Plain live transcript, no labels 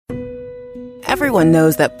Everyone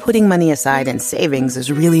knows that putting money aside in savings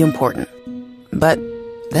is really important. But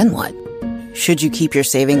then what? Should you keep your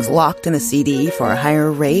savings locked in a CD for a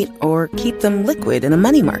higher rate or keep them liquid in a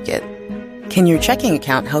money market? Can your checking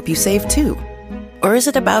account help you save too? Or is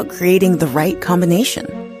it about creating the right combination?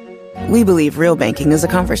 We believe real banking is a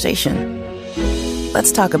conversation.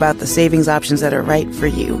 Let's talk about the savings options that are right for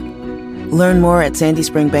you. Learn more at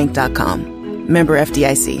sandyspringbank.com. Member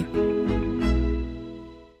FDIC.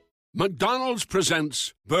 McDonald's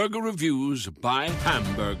presents Burger Reviews by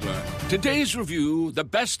Hamburglar. Today's review, the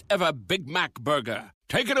best ever Big Mac burger.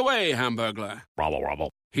 Take it away, Hamburglar. Rubble,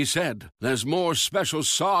 rubble. He said, there's more special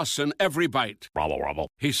sauce in every bite. Rubble, rubble.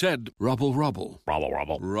 He said, rubble, rubble. Rubble,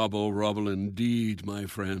 rubble. Rubble, rubble indeed, my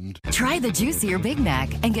friend. Try the juicier Big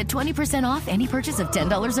Mac and get 20% off any purchase of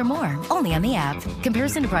 $10 or more. Only on the app.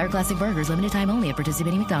 Comparison to prior classic burgers. Limited time only at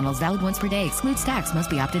participating McDonald's. Valid once per day. Excludes tax. Must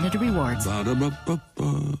be opted into rewards.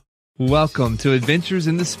 Ba-da-ba-ba-ba. Welcome to Adventures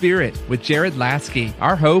in the Spirit with Jared Lasky.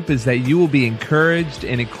 Our hope is that you will be encouraged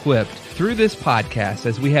and equipped through this podcast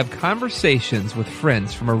as we have conversations with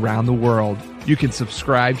friends from around the world. You can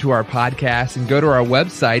subscribe to our podcast and go to our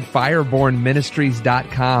website,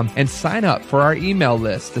 firebornministries.com, and sign up for our email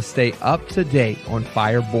list to stay up to date on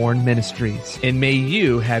Fireborn Ministries. And may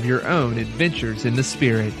you have your own adventures in the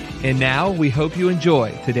Spirit. And now we hope you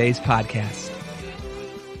enjoy today's podcast.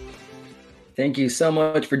 Thank you so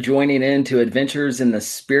much for joining in to Adventures in the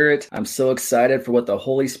Spirit. I'm so excited for what the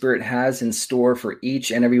Holy Spirit has in store for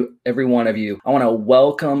each and every one of you. I want to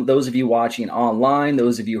welcome those of you watching online,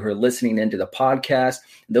 those of you who are listening into the podcast,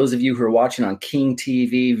 those of you who are watching on King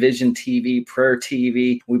TV, Vision TV, Prayer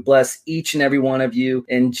TV. We bless each and every one of you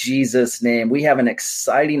in Jesus' name. We have an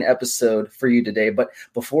exciting episode for you today. But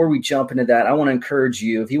before we jump into that, I want to encourage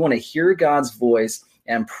you, if you want to hear God's voice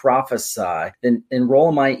and prophesy, then enroll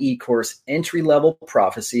in my e-course, Entry Level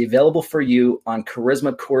Prophecy, available for you on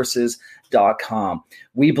charismacourses.com.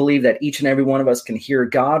 We believe that each and every one of us can hear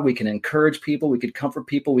God. We can encourage people. We could comfort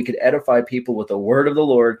people. We could edify people with the word of the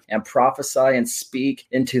Lord and prophesy and speak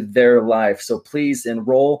into their life. So please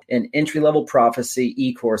enroll in Entry Level Prophecy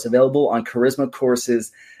e-course, available on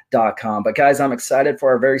charismacourses.com. But guys, I'm excited for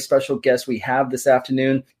our very special guest we have this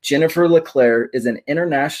afternoon. Jennifer LeClaire is an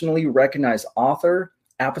internationally recognized author,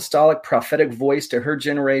 apostolic prophetic voice to her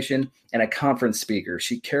generation, and a conference speaker.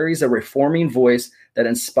 She carries a reforming voice that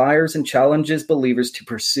inspires and challenges believers to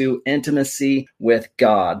pursue intimacy with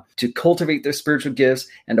God, to cultivate their spiritual gifts,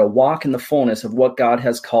 and to walk in the fullness of what God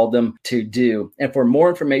has called them to do. And for more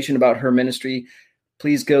information about her ministry,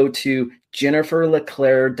 please go to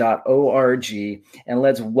jenniferleclaire.org, and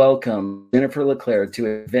let's welcome Jennifer LeClaire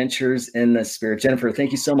to Adventures in the Spirit. Jennifer,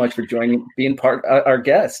 thank you so much for being our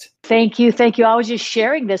guest. Thank you. I was just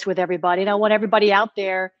sharing this with everybody, and I want everybody out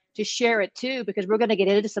there to share it too, because we're going to get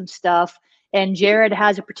into some stuff. And Jared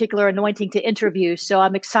has a particular anointing to interview. So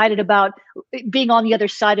I'm excited about being on the other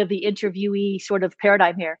side of the interviewee sort of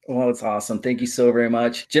paradigm here. Well, it's awesome. Thank you so very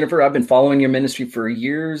much. Jennifer, I've been following your ministry for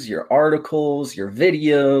years, your articles, your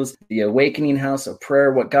videos, the Awakening House of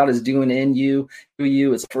Prayer, what God is doing in you.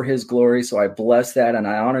 It's for his glory. So I bless that and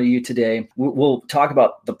I honor you today. We'll talk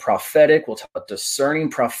about the prophetic. We'll talk about discerning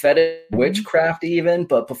prophetic, witchcraft even.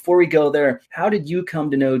 But before we go there, how did you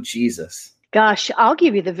come to know Jesus? Gosh, I'll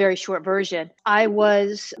give you the very short version. I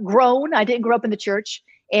was grown. I didn't grow up in the church.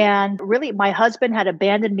 And really, my husband had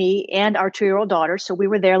abandoned me and our 2-year-old daughter. So we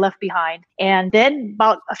were there left behind. And then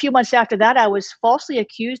about a few months after that, I was falsely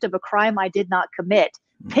accused of a crime I did not commit,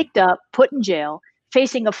 picked up, put in jail,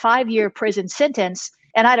 facing a 5-year prison sentence.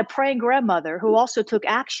 And I had a praying grandmother who also took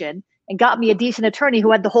action and got me a decent attorney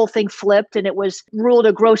who had the whole thing flipped, and it was ruled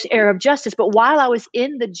a gross error of justice. But while I was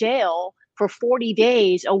in the jail for 40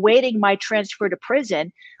 days awaiting my transfer to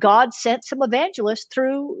prison, God sent some evangelists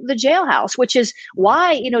through the jailhouse, which is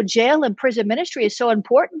why, jail and prison ministry is so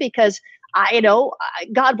important, because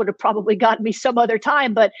God would have probably gotten me some other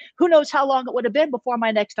time, but who knows how long it would have been before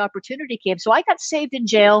my next opportunity came. So I got saved in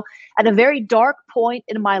jail at a very dark point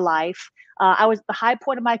in my life. I was at the high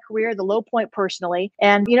point of my career, the low point personally.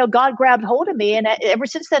 And, God grabbed hold of me. And ever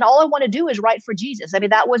since then, all I want to do is write for Jesus. I mean,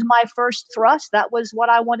 that was my first thrust. That was what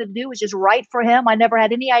I wanted to do, was just write for him. I never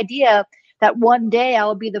had any idea that one day I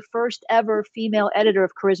would be the first ever female editor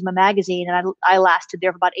of Charisma magazine. And I lasted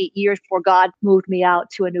there for about 8 years before God moved me out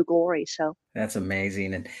to a new glory. So that's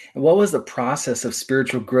amazing. And what was the process of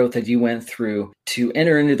spiritual growth that you went through to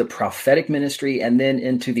enter into the prophetic ministry and then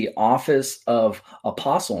into the office of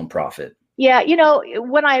apostle and prophet? Yeah,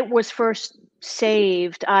 when I was first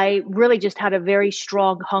saved, I really just had a very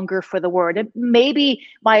strong hunger for the word. And maybe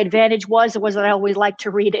my advantage was that I always liked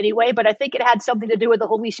to read anyway, but I think it had something to do with the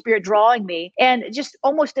Holy Spirit drawing me. And just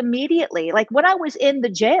almost immediately, like when I was in the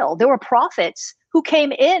jail, there were prophets who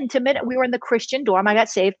came in to minister. We were in the Christian dorm. I got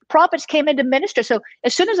saved. Prophets came in to minister. So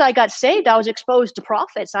as soon as I got saved, I was exposed to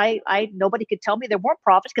prophets. Nobody could tell me there weren't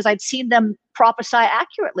prophets because I'd seen them prophesy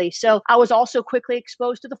accurately. So I was also quickly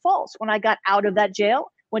exposed to the false. When I got out of that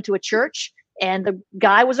jail, went to a church, and the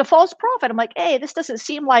guy was a false prophet. I'm like, hey, this doesn't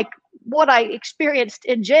seem like what I experienced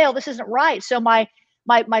in jail. This isn't right. So my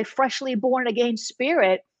freshly born again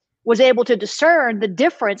spirit was able to discern the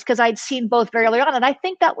difference because I'd seen both very early on. And I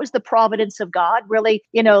think that was the providence of God really,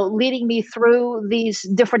 leading me through these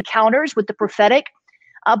different encounters with the prophetic.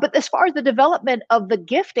 But as far as the development of the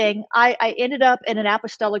gifting, I ended up in an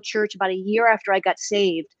apostolic church about a year after I got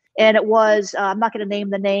saved. And it was, I'm not going to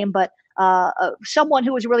name the name, but someone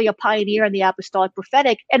who was really a pioneer in the apostolic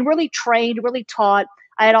prophetic and really trained, really taught.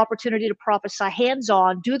 I had opportunity to prophesy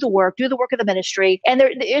hands-on, do the work of the ministry. And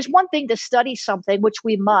there is one thing to study something, which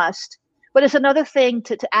we must, but it's another thing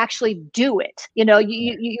to actually do it.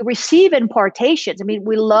 You receive impartations. I mean,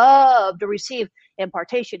 we love to receive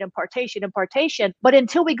impartation. But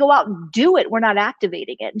until we go out and do it, we're not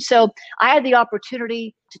activating it. And so I had the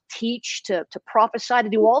opportunity to teach, to prophesy, to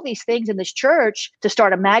do all these things in this church, to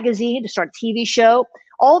start a magazine, to start a TV show.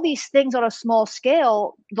 All these things on a small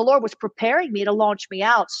scale, the Lord was preparing me to launch me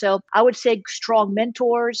out. So I would say strong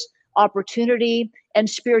mentors, opportunity, and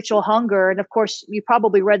spiritual hunger. And of course, you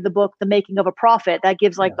probably read the book, The Making of a Prophet. That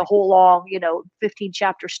gives the whole long,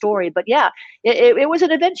 15-chapter story. But yeah, it was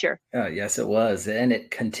an adventure. Yes, it was. And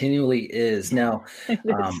it continually is. Now,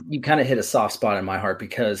 you kind of hit a soft spot in my heart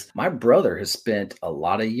because my brother has spent a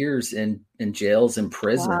lot of years in jails and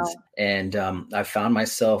prisons. Wow. And I found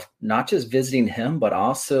myself not just visiting him, but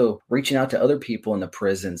also reaching out to other people in the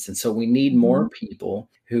prisons. And so we need more people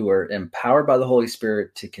who are empowered by the Holy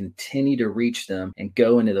Spirit to continue to reach them and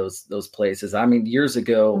go into those places. I mean, years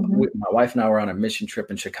ago, my wife and I were on a mission trip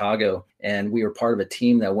in Chicago, and we were part of a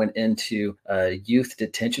team that went into a youth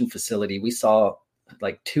detention facility. We saw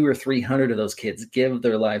like 200 or 300 of those kids give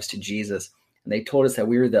their lives to Jesus. And they told us that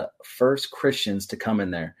we were the first Christians to come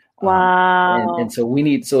in there. Wow. And so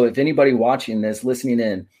so if anybody watching this, listening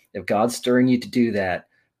in, if God's stirring you to do that,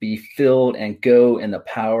 be filled and go in the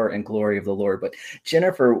power and glory of the Lord. But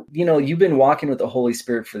Jennifer, you've been walking with the Holy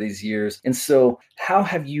Spirit for these years. And so how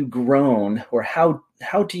have you grown, or how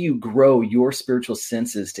do you grow your spiritual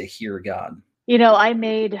senses to hear God? I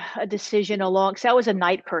made a decision because I was a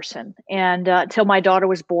night person. And until my daughter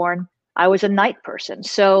was born, I was a night person.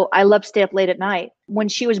 So I loved to stay up late at night. When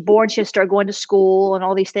she was born, she started going to school and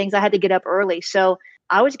all these things. I had to get up early. So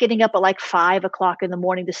I was getting up at like 5 o'clock in the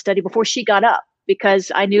morning to study before she got up,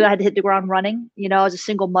 because I knew I had to hit the ground running. I was a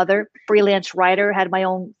single mother, freelance writer, had my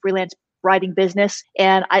own freelance writing business.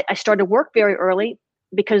 And I started work very early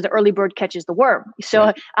because the early bird catches the worm.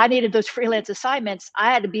 So I needed those freelance assignments.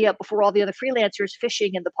 I had to be up before all the other freelancers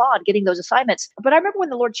fishing in the pond, getting those assignments. But I remember when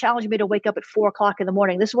the Lord challenged me to wake up at 4 o'clock in the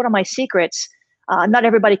morning. This is one of my secrets. Not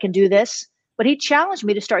everybody can do this, but he challenged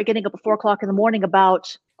me to start getting up at 4 o'clock in the morning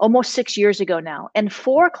about almost 6 years ago now. And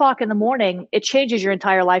 4 o'clock in the morning, it changes your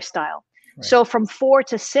entire lifestyle. Right. So from 4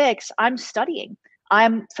 to 6, I'm studying.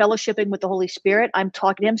 I'm fellowshipping with the Holy Spirit. I'm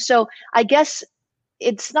talking to him. So I guess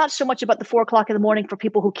it's not so much about the 4 o'clock in the morning for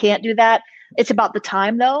people who can't do that. It's about the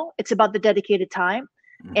time, though. It's about the dedicated time.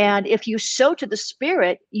 And if you sow to the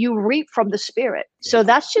Spirit, you reap from the Spirit. So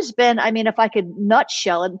that's just been, if I could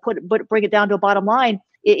nutshell and bring it down to a bottom line,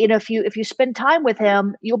 if you spend time with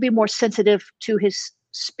him, you'll be more sensitive to his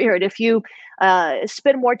Spirit. If you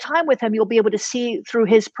spend more time with him, you'll be able to see through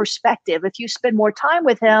his perspective. If you spend more time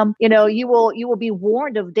with him, you will be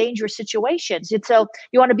warned of dangerous situations. And so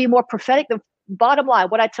you want to be more prophetic. The bottom line,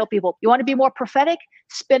 what I tell people, you want to be more prophetic,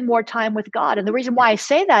 spend more time with God. And the reason why I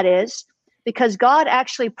say that is because God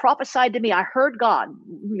actually prophesied to me. I heard God,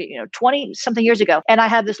 20 something years ago. And I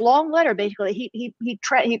have this long letter, basically, he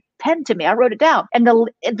penned to me. I wrote it down. And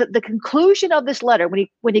the conclusion of this letter,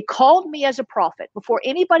 when he called me as a prophet, before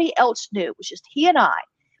anybody else knew, it was just he and I,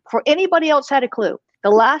 before anybody else had a clue. The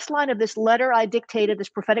last line of this letter I dictated, this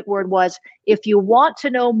prophetic word, was, if you want to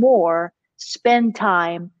know more, spend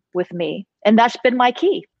time with me. And that's been my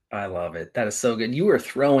key. I love it. That is so good. You are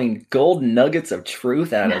throwing gold nuggets of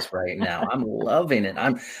truth at us right now. I'm loving it.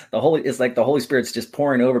 It's like the Holy Spirit's just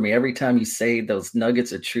pouring over me every time you say those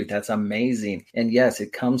nuggets of truth. That's amazing. And yes,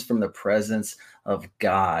 it comes from the presence of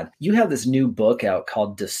God. You have this new book out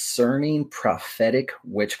called Discerning Prophetic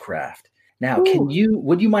Witchcraft. Now,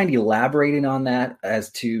 would you mind elaborating on that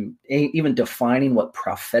as to even defining what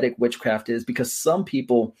prophetic witchcraft is? Because some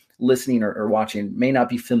people listening or watching may not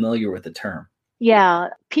be familiar with the term. Yeah,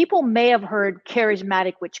 people may have heard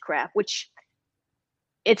charismatic witchcraft, which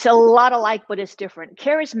it's a lot alike, but it's different.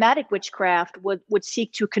 Charismatic witchcraft would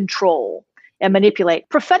seek to control and manipulate.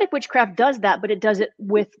 Prophetic witchcraft does that, but it does it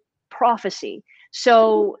with prophecy.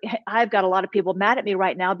 So I've got a lot of people mad at me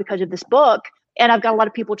right now because of this book. And I've got a lot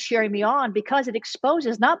of people cheering me on because it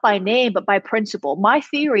exposes not by name, but by principle. My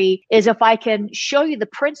theory is if I can show you the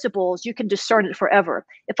principles, you can discern it forever.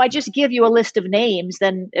 If I just give you a list of names,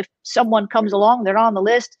 then if someone comes along, they're on the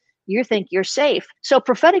list, you think you're safe. So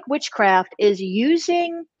prophetic witchcraft is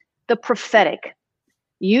using the prophetic,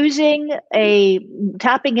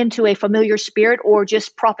 tapping into a familiar spirit, or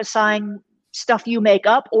just prophesying stuff you make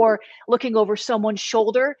up, or looking over someone's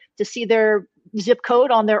shoulder to see their zip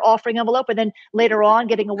code on their offering envelope, and then later on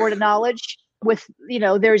getting a word of knowledge with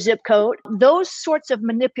their zip code. Those sorts of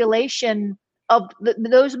manipulations of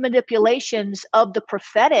the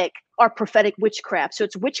prophetic are prophetic witchcraft. So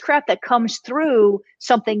it's witchcraft that comes through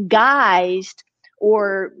something guised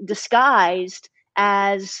or disguised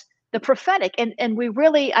as the prophetic. And we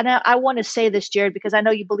really, and I want to say this, Jared, because I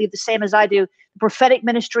know you believe the same as I do. The prophetic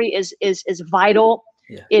ministry is vital.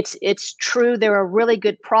 Yeah. It's true. There are really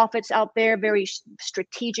good prophets out there, very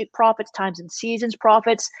strategic prophets, times and seasons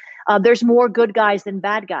prophets. There's more good guys than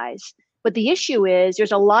bad guys. But the issue is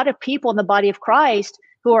there's a lot of people in the body of Christ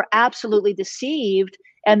who are absolutely deceived,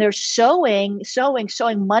 and they're sowing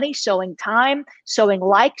money, sowing time, sowing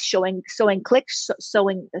likes, sowing clicks,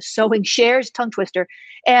 sowing shares, tongue twister.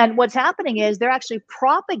 And what's happening is they're actually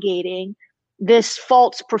propagating this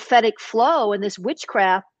false prophetic flow and this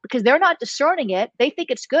witchcraft because they're not discerning it. They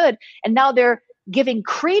think it's good. And now they're giving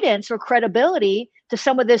credence or credibility to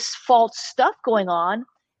some of this false stuff going on.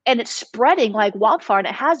 And it's spreading like wildfire. And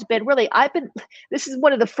it has been really, this is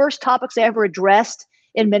one of the first topics I ever addressed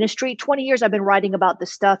in ministry. 20 years I've been writing about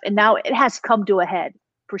this stuff. And now it has come to a head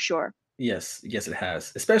for sure. Yes, it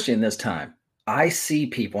has, especially in this time. I see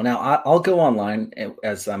people now. I'll go online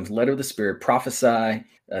as I'm led of the Spirit, prophesy,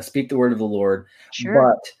 speak the word of the Lord. Sure.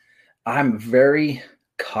 But I'm very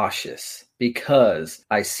cautious because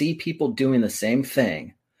I see people doing the same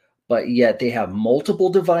thing, but yet they have multiple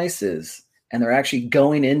devices and they're actually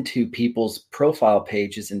going into people's profile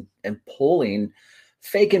pages and pulling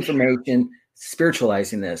fake information,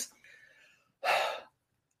 spiritualizing this.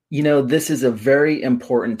 This is a very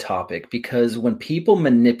important topic because when people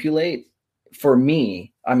manipulate, for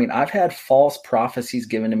me, I've had false prophecies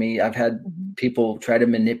given to me. I've had people try to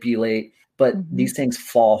manipulate, but these things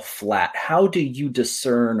fall flat. How do you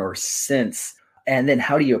discern or sense? And then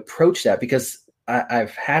how do you approach that? Because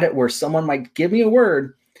I've had it where someone might give me a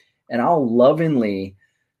word and I'll lovingly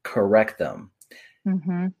correct them.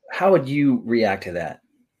 Mm-hmm. How would you react to that?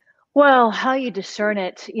 Well, how you discern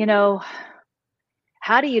it,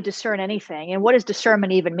 how do you discern anything? And what does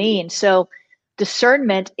discernment even mean? So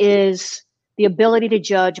discernment is the ability to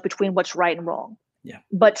judge between what's right and wrong. Yeah.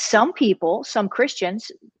 But some people, some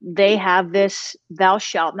Christians, they have this thou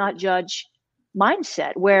shalt not judge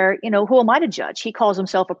mindset where, who am I to judge? He calls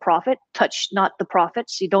himself a prophet. Touch not the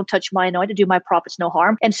prophets. You don't touch my anointed, do my prophets no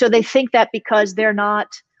harm. And so they think that because they're not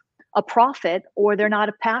a prophet or they're not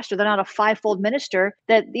a pastor, they're not a fivefold minister,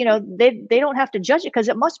 that, they don't have to judge it because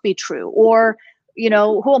it must be true. Or,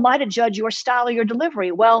 who am I to judge your style or your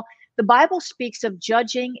delivery? Well, the Bible speaks of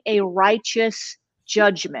judging a righteous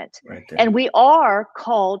judgment. Right there. And we are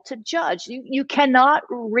called to judge. You cannot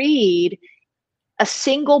read a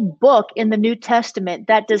single book in the New Testament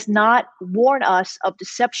that does not warn us of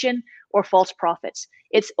deception or false prophets.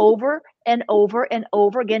 It's over and over and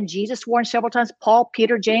over again. Jesus warned several times, Paul,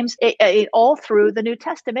 Peter, James, all through the New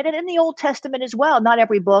Testament and in the Old Testament as well. Not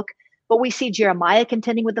every book, but we see Jeremiah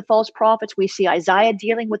contending with the false prophets. We see Isaiah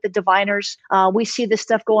dealing with the diviners. We see this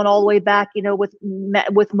stuff going all the way back,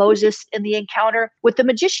 with Moses in the encounter with the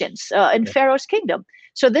magicians in Pharaoh's kingdom.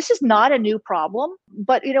 So this is not a new problem,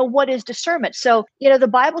 but what is discernment? So, the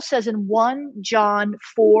Bible says in 1 John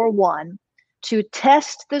 4:1 to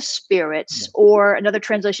test the spirits, or another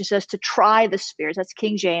translation says to try the spirits, that's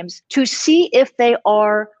King James, to see if they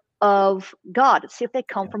are of God, to see if they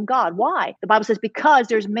come from God. Why? The Bible says, because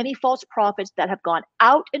there's many false prophets that have gone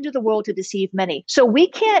out into the world to deceive many. So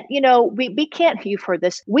we can't, we can't, you've heard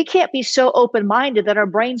this, we can't be so open-minded that our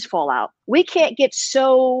brains fall out. We can't get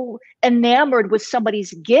so enamored with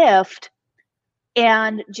somebody's gift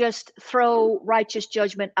and just throw righteous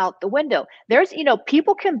judgment out the window. There's,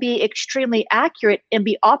 people can be extremely accurate and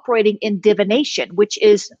be operating in divination, which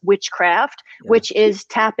is witchcraft, which is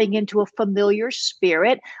tapping into a familiar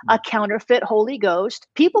spirit, a counterfeit Holy Ghost.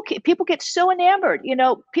 People get so enamored.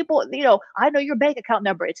 I know your bank account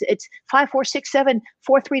number. It's 5467-43295,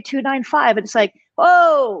 and it's like,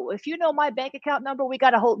 oh, if you know my bank account number, we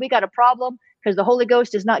got a problem, because the Holy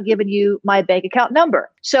Ghost is not giving you my bank account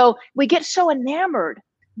number. So we get so enamored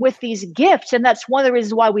with these gifts, and that's one of the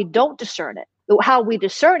reasons why we don't discern it. How we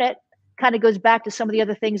discern it kind of goes back to some of the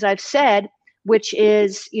other things I've said, which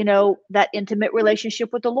is, that intimate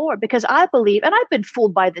relationship with the Lord. Because I believe, and I've been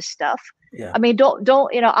fooled by this stuff. Yeah. I mean,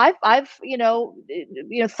 I've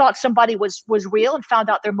thought somebody was real and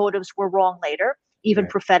found out their motives were wrong later, even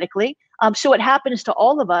prophetically. So it happens to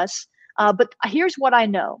all of us. But here's what I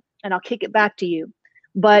know, and I'll kick it back to you.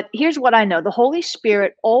 But here's what I know. The Holy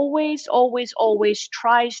Spirit always, always, always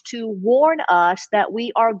tries to warn us that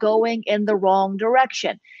we are going in the wrong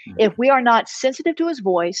direction. Mm-hmm. If we are not sensitive to his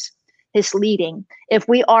voice, his leading, if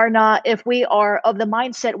we are of the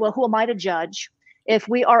mindset, well, who am I to judge? If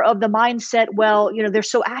we are of the mindset, well, they're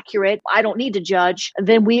so accurate, I don't need to judge,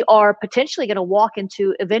 then we are potentially going to walk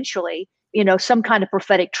into eventually, some kind of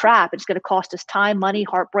prophetic trap. It's going to cost us time, money,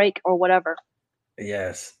 heartbreak, or whatever.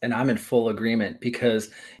 Yes. And I'm in full agreement,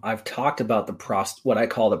 because I've talked about what I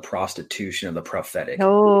call the prostitution of the prophetic.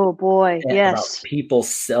 Oh boy. Yes. About people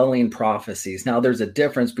selling prophecies. Now there's a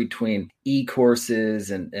difference between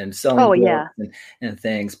e-courses and selling books and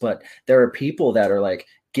things, but there are people that are like,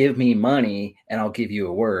 give me money and I'll give you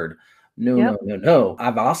a word. No.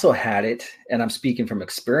 I've also had it, and I'm speaking from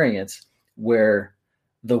experience, where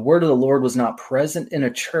the word of the Lord was not present in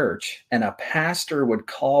a church, and a pastor would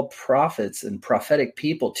call prophets and prophetic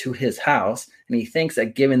people to his house, and he thinks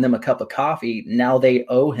that giving them a cup of coffee, now they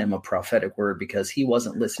owe him a prophetic word because he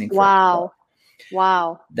wasn't listening.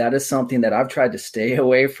 Wow. That is something that I've tried to stay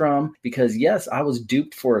away from, because yes, I was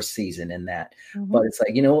duped for a season in that. Mm-hmm. But it's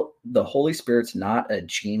like, the Holy Spirit's not a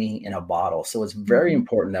genie in a bottle. So it's very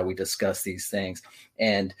important that we discuss these things.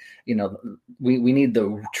 And, we need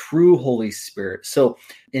the true Holy Spirit. So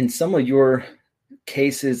in some of your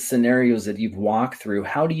cases, scenarios that you've walked through,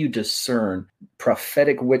 how do you discern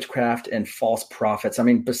prophetic witchcraft and false prophets? I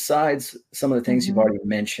mean, besides some of the things you've already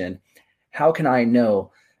mentioned, how can I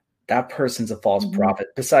know that person's a false prophet,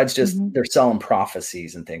 besides just they're selling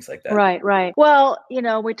prophecies and things like that? Right. Well,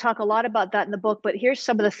 we talk a lot about that in the book, but here's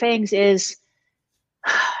some of the things is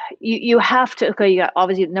you have to, you got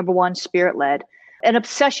obviously number one, spirit-led. An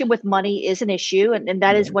obsession with money is an issue, and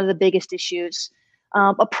that is one of the biggest issues.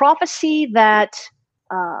 A prophecy that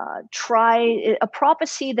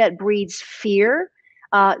breeds fear.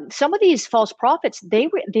 Some of these false prophets, they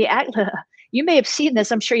act. You may have seen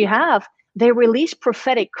this. I'm sure you have. They release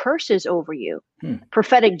prophetic curses over you,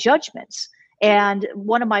 prophetic judgments. And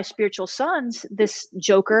one of my spiritual sons, this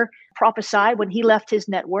joker, prophesied when he left his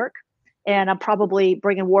network. And I'm probably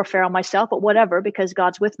bringing warfare on myself, but whatever, because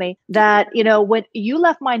God's with me, that, when you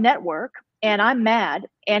left my network and I'm mad,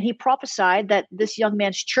 and he prophesied that this young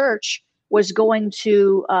man's church was going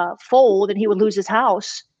to fold and he would lose his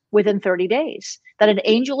house within 30 days, that an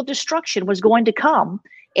angel of destruction was going to come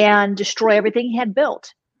and destroy everything he had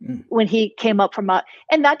built when he came up from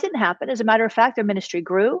and that didn't happen. As a matter of fact, their ministry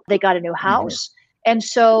grew. They got a new house. And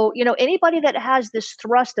so, anybody that has this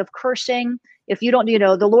thrust of cursing, if you don't,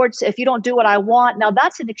 the Lord said, if you don't do what I want, now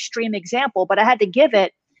that's an extreme example, but I had to give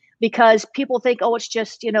it because people think, oh, it's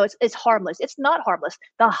just, it's harmless. It's not harmless.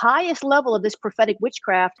 The highest level of this prophetic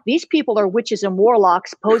witchcraft, these people are witches and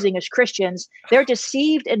warlocks posing as Christians. They're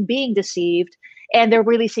deceived and being deceived, and they're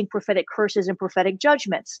releasing prophetic curses and prophetic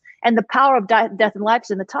judgments. And the power of death and life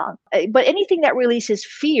is in the tongue. But anything that releases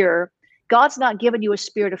fear, God's not given you a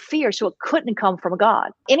spirit of fear, so it couldn't come from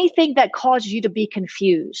God. Anything that causes you to be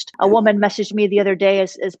confused. A woman messaged me the other day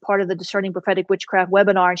as part of the Discerning Prophetic Witchcraft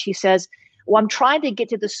webinar, and she says, well, I'm trying to get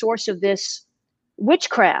to the source of this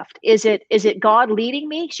witchcraft. Is it God leading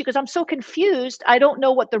me? She goes, I'm so confused. I don't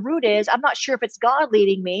know what the root is. I'm not sure if it's God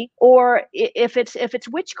leading me or if it's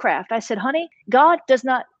witchcraft. I said, honey, God does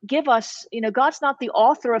not give us, God's not the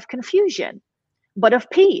author of confusion, but of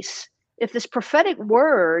peace. If this prophetic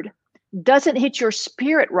word doesn't hit your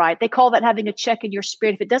spirit right, they call that having a check in your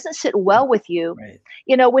spirit. If it doesn't sit well with you,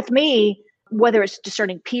 with me, whether it's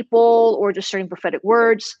discerning people or discerning prophetic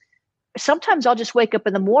words, sometimes I'll just wake up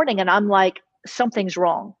in the morning and I'm like, something's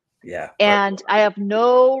wrong. Yeah. And I have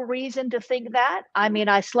no reason to think that. I mean,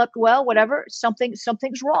 I slept well, whatever, something's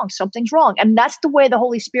wrong. Something's wrong. And that's the way the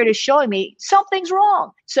Holy Spirit is showing me something's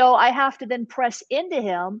wrong. So I have to then press into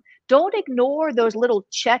him don't ignore those little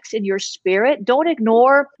checks in your spirit. Don't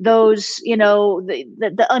ignore those,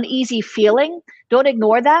 the uneasy feeling. Don't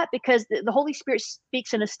ignore that, because the Holy Spirit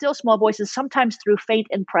speaks in a still small voice, and sometimes through faint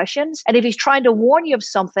impressions. And if he's trying to warn you of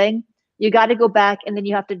something, you got to go back and then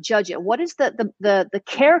you have to judge it. What is the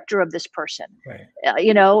character of this person? Right.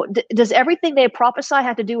 Does everything they prophesy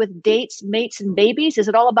have to do with dates, mates, and babies? Is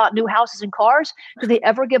it all about new houses and cars? Do they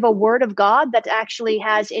ever give a word of God that actually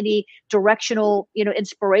has any directional,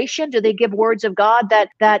 inspiration? Do they give words of God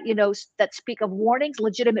that speak of warnings,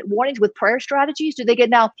 legitimate warnings with prayer strategies? Do they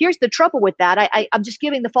get, now here's the trouble with that. I'm just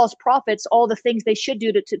giving the false prophets all the things they should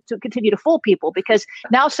do to continue to fool people, because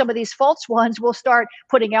now some of these false ones will start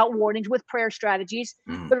putting out warnings with prayer strategies,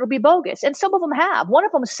 but it'll be bogus. And some of them have. One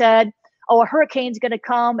of them said, a hurricane's going to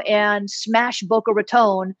come and smash Boca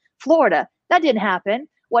Raton, Florida. That didn't happen.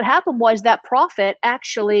 What happened was that prophet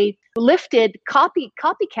actually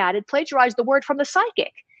copycatted, plagiarized the word from the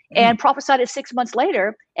psychic and prophesied it 6 months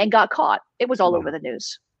later and got caught. It was all over the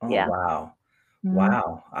news. Oh, yeah. Wow.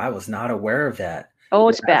 Wow. I was not aware of that. Oh,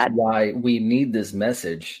 it's bad. That's why we need this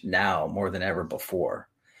message now more than ever before.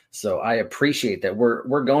 So I appreciate that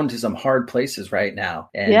we're going to some hard places right now.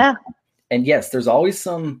 And yes, there's always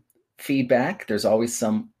some feedback. There's always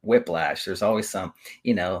some whiplash. There's always some,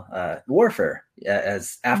 warfare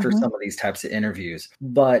as after some of these types of interviews.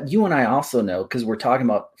 But you and I also know, because we're talking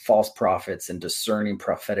about false prophets and discerning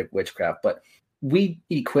prophetic witchcraft, but we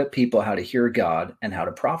equip people how to hear God and how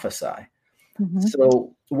to prophesy.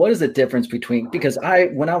 So what is the difference between, because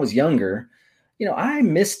when I was younger, I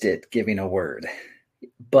missed it giving a word.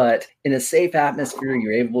 But in a safe atmosphere,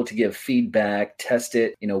 you're able to give feedback, test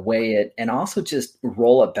it, weigh it, and also just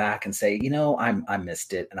roll it back and say, I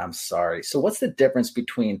missed it and I'm sorry. So what's the difference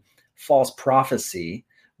between false prophecy,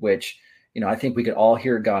 which, I think we could all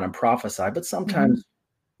hear God and prophesy, but sometimes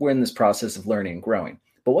we're in this process of learning and growing.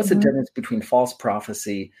 But what's the difference between false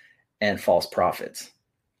prophecy and false prophets?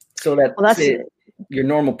 So that your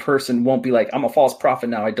normal person won't be like, I'm a false prophet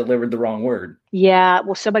now, I delivered the wrong word. Yeah.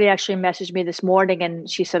 Well, somebody actually messaged me this morning and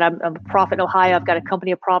she said, I'm a prophet in Ohio. I've got a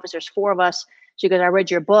company of prophets. There's 4 of us. She goes, I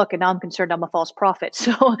read your book and now I'm concerned I'm a false prophet.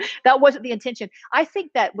 So that wasn't the intention. I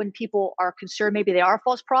think that when people are concerned, maybe they are a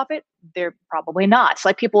false prophet, they're probably not. It's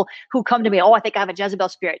like people who come to me, I think I have a Jezebel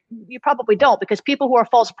spirit. You probably don't, because people who are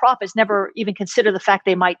false prophets never even consider the fact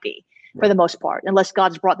they might be. For the most part, unless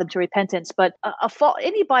God's brought them to repentance. But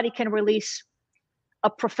anybody can release a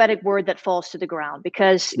prophetic word that falls to the ground,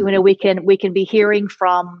 because we can be hearing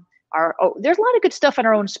from there's a lot of good stuff in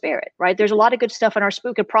our own spirit, right? There's a lot of good stuff in our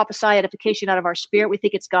spirit. We can prophesy edification out of our spirit. We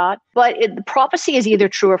think it's God, but the prophecy is either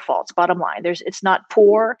true or false. Bottom line, it's not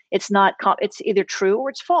poor. It's either true or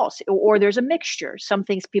it's false, or there's a mixture. Some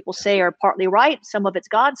things people say are partly right. Some of it's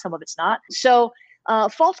God. Some of it's not. So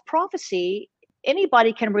false prophecy.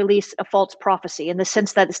 Anybody can release a false prophecy in the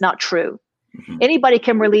sense that it's not true. Anybody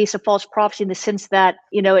can release a false prophecy in the sense that,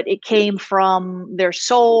 it came from their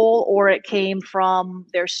soul or it came from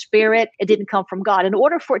their spirit. It didn't come from God. In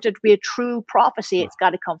order for it to be a true prophecy, it's got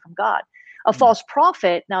to come from God. A false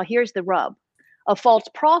prophet, now here's the rub. A false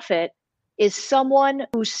prophet is someone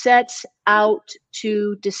who sets out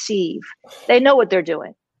to deceive. They know what they're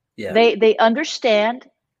doing. Yeah. They understand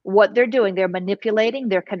what they're doing. They're manipulating,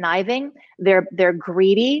 they're conniving, they're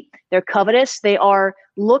greedy, they're covetous. They are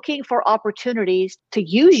looking for opportunities to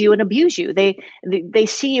use you and abuse you. They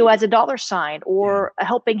see you as a dollar sign or a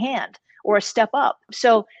helping hand or a step up.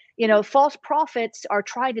 So, false prophets are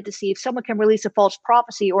trying to deceive. Someone can release a false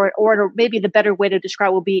prophecy, or maybe the better way to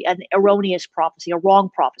describe will be an erroneous prophecy, a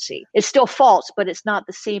wrong prophecy. It's still false, but it's not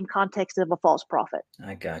the same context of a false prophet.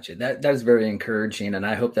 I got you. That is very encouraging. And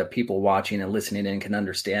I hope that people watching and listening in can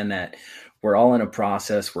understand that we're all in a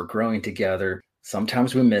process. We're growing together.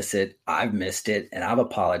 Sometimes we miss it. I've missed it and I've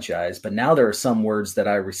apologized. But now there are some words that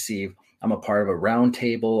I receive. I'm a part of a round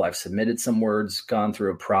table. I've submitted some words, gone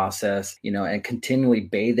through a process, and continually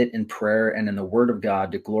bathe it in prayer and in the word of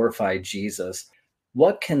God to glorify Jesus.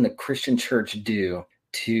 What can the Christian church do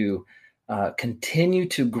to continue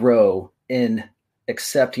to grow in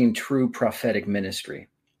accepting true prophetic ministry?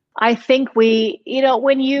 I think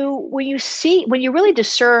when you really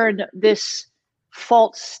discern this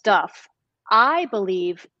false stuff, I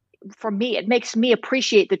believe, for me, it makes me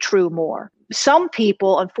appreciate the true more. Some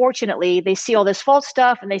people, unfortunately, they see all this false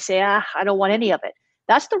stuff and they say, I don't want any of it.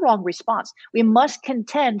 That's the wrong response. We must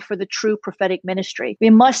contend for the true prophetic ministry. We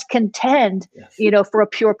must contend, for a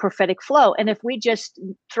pure prophetic flow. And if we just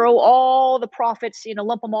throw all the prophets,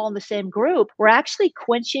 lump them all in the same group, we're actually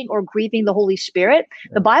quenching or grieving the Holy Spirit.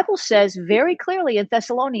 Yeah. The Bible says very clearly in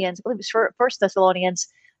Thessalonians, I believe it's 1 Thessalonians,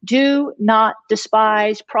 do not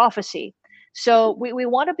despise prophecy. So we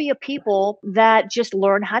want to be a people that just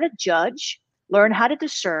learn how to judge, learn how to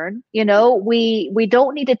discern. We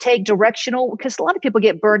don't need to take directional, because a lot of people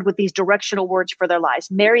get burned with these directional words for their lives.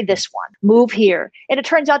 Marry this one, move here. And it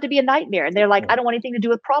turns out to be a nightmare. And they're like, I don't want anything to do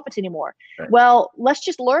with prophets anymore. Right. Well, let's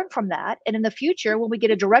just learn from that. And in the future, when we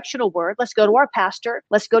get a directional word, let's go to our pastor,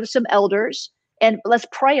 let's go to some elders, and let's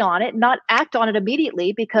pray on it, not act on it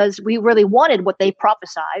immediately because we really wanted what they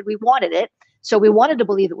prophesied. We wanted it. So we wanted to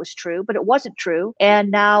believe it was true, but it wasn't true.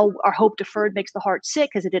 And now our hope deferred makes the heart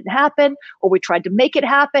sick because it didn't happen, or we tried to make it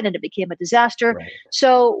happen and it became a disaster. Right.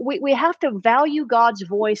 So we have to value God's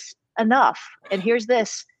voice enough. And here's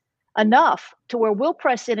this, enough to where we'll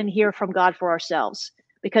press in and hear from God for ourselves,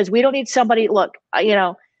 because we don't need somebody. Look,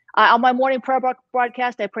 on my morning prayer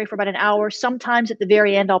broadcast, I pray for about an hour. Sometimes at the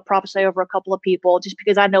very end, I'll prophesy over a couple of people just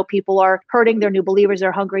because I know people are hurting. They're new believers.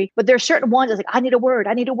 They're hungry. But there's certain ones that's like, I need a word.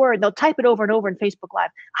 I need a word. And they'll type it over and over in Facebook Live.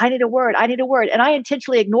 I need a word. I need a word. And I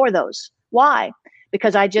intentionally ignore those. Why?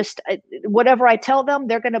 Because whatever I tell them,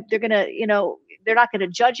 they're not going to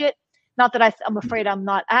judge it. Not that I'm afraid I'm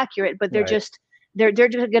not accurate, but they're just going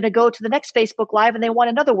to go to the next Facebook Live and they want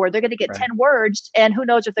another word. They're going to get 10 words, and who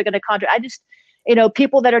knows if they're going to contradict.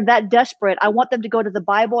 People that are that desperate, I want them to go to the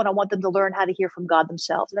Bible and I want them to learn how to hear from God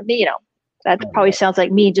themselves. And that probably sounds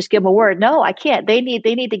like me, just give them a word. No, I can't. They need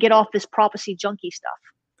to get off this prophecy junkie stuff.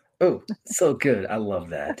 Oh, so good. I love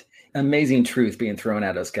that. Amazing truth being thrown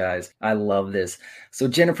at us, guys. I love this. So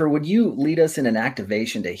Jennifer, would you lead us in an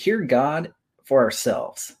activation to hear God for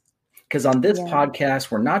ourselves? Because on this podcast,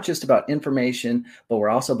 we're not just about information, but we're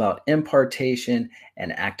also about impartation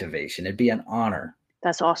and activation. It'd be an honor.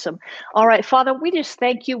 That's awesome. All right, Father, we just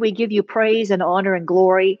thank you. We give you praise and honor and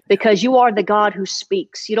glory because you are the God who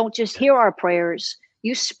speaks. You don't just hear our prayers,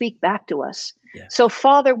 you speak back to us. Yeah. So,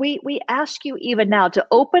 Father, we ask you even now to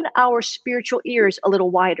open our spiritual ears a little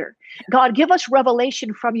wider. God, give us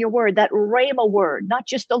revelation from your word, that rhema word, not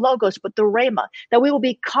just the logos, but the rhema, that we will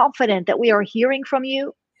be confident that we are hearing from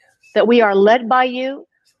you, that we are led by you.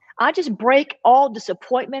 I just break all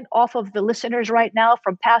disappointment off of the listeners right now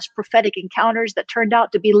from past prophetic encounters that turned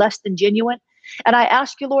out to be less than genuine. And I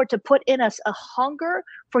ask you, Lord, to put in us a hunger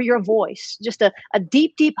for your voice, just a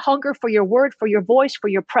deep, deep hunger for your word, for your voice, for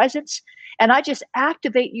your presence. And I just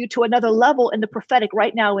activate you to another level in the prophetic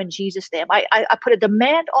right now in Jesus' name. I put a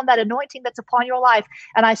demand on that anointing that's upon your life.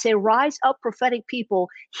 And I say, rise up, prophetic people,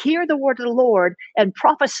 hear the word of the Lord and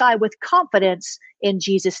prophesy with confidence in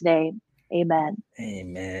Jesus' name. Amen.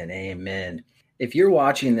 Amen. Amen. If you're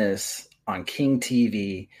watching this on King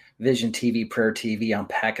TV, Vision TV, Prayer TV on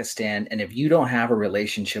Pakistan, and if you don't have a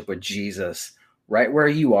relationship with Jesus, right where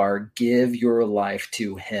you are, give your life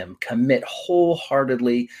to him. Commit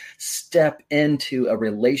wholeheartedly. Step into a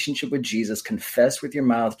relationship with Jesus. Confess with your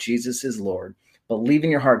mouth Jesus is Lord. Believe in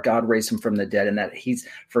your heart God raised him from the dead and that he's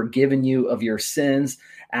forgiven you of your sins.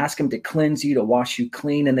 Ask him to cleanse you, to wash you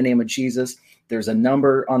clean in the name of Jesus. There's a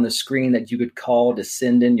number on the screen that you could call to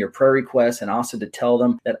send in your prayer requests and also to tell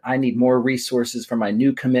them that I need more resources for my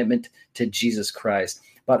new commitment to Jesus Christ.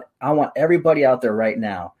 But I want everybody out there right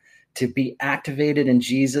now to be activated in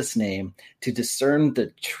Jesus' name, to discern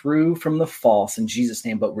the true from the false in Jesus'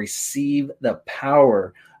 name, but receive the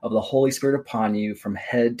power of the Holy Spirit upon you from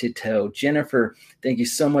head to toe. Jennifer, thank you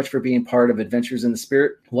so much for being part of Adventures in the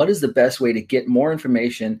Spirit. What is the best way to get more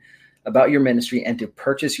information about your ministry and to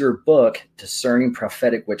purchase your book, Discerning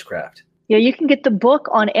Prophetic Witchcraft? Yeah, you can get the book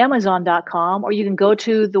on Amazon.com, or you can go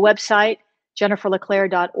to the website,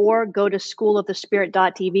 jenniferleclaire.org, go to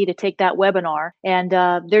schoolofthespirit.tv to take that webinar. And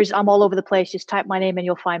I'm all over the place. Just type my name and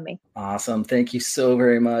you'll find me. Awesome. Thank you so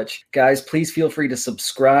very much. Guys, please feel free to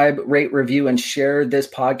subscribe, rate, review, and share this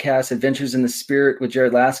podcast, Adventures in the Spirit with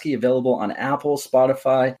Jared Lasky, available on Apple,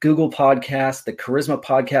 Spotify, Google Podcasts, the Charisma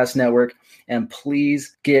Podcast Network. And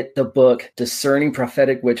please get the book, Discerning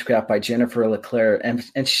Prophetic Witchcraft by Jennifer LeClaire,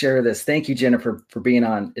 and share this. Thank you, Jennifer, for being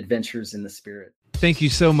on Adventures in the Spirit. Thank you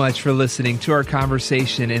so much for listening to our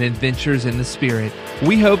conversation in Adventures in the Spirit.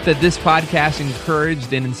 We hope that this podcast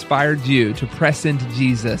encouraged and inspired you to press into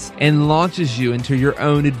Jesus and launches you into your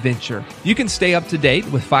own adventure. You can stay up to date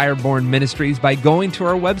with Fireborn Ministries by going to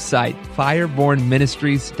our website,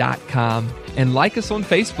 firebornministries.com, and like us on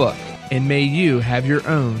Facebook. And may you have your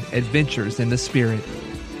own Adventures in the Spirit.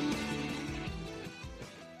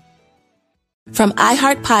 From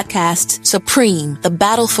iHeart Podcasts, Supreme, The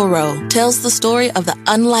Battle for Roe, tells the story of the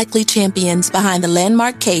unlikely champions behind the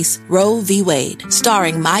landmark case Roe v. Wade,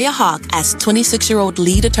 starring Maya Hawke as 26-year-old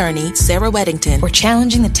lead attorney Sarah Weddington. We're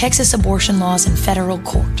challenging the Texas abortion laws in federal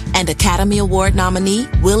court. And Academy Award nominee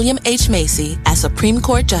William H. Macy as Supreme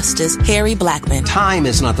Court Justice Harry Blackmun. Time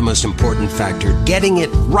is not the most important factor. Getting it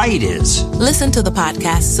right is. Listen to the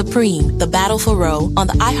podcast Supreme, The Battle for Roe on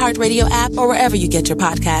the iHeartRadio app or wherever you get your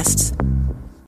podcasts.